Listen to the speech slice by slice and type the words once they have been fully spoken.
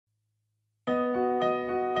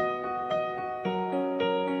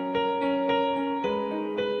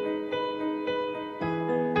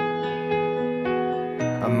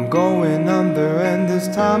going under, and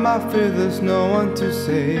this time I fear there's no one to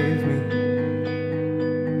save me.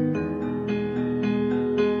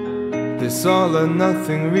 This all or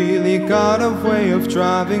nothing really got a way of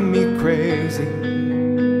driving me crazy.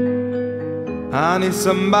 I need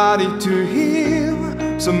somebody to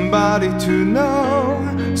heal, somebody to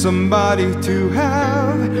know, somebody to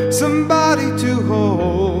have, somebody to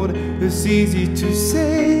hold. It's easy to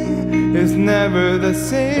say, it's never the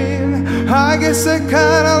same. I guess I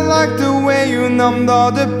kinda like the way you numbed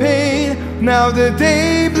all the pain. Now the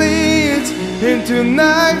day bleeds into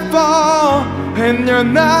nightfall, and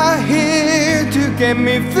you're not here to get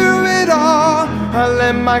me through it all. I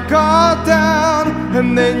let my guard down,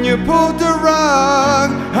 and then you pulled the rug.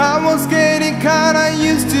 I was getting kinda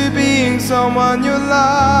used to being someone you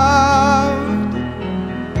loved.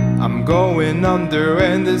 I'm going under,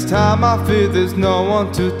 and this time I fear there's no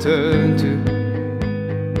one to turn to.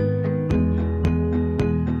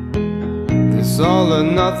 This all or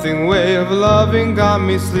nothing way of loving got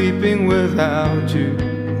me sleeping without you.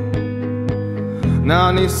 Now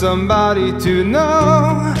I need somebody to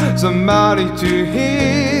know, somebody to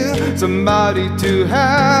heal, somebody to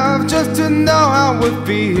have, just to know how it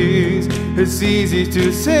feels. It's easy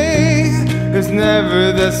to say, it's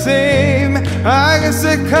never the same. I guess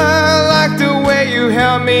I kinda like the way you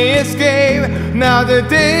help me escape. Now the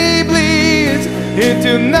day bleeds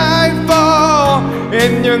into nightfall,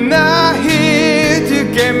 and you're not here to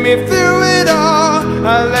get me through it all.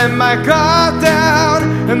 I let my guard down,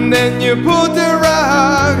 and then you pulled the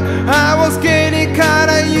rug. I was getting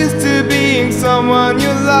kinda used to being someone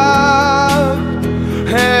you loved,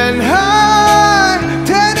 and I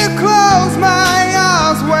tend to close my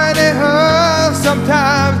eyes when it hurts.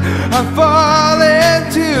 Sometimes I fall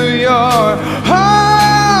into your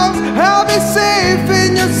arms. I'll be safe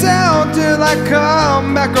in your sound till I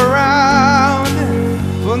come back around.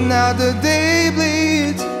 For now the day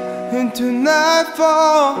bleeds into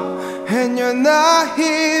nightfall, and you're not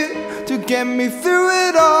here to get me through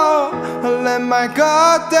it all. I let my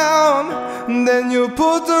guard down, and then you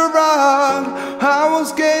pulled the rug. I was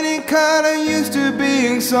getting kinda used to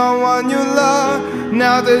being someone you love.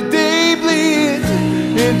 Now the day bleeds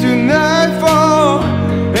into nightfall,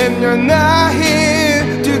 and you're not here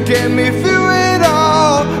to get me through it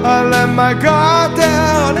all. I let my guard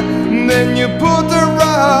down, and then you pulled the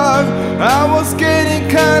rug. I was getting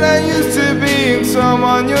kinda used to being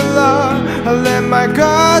someone you love. I let my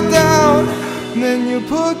guard down, then you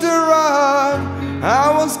pulled the rug. I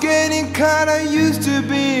was getting kinda used to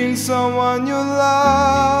being someone you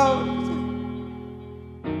love.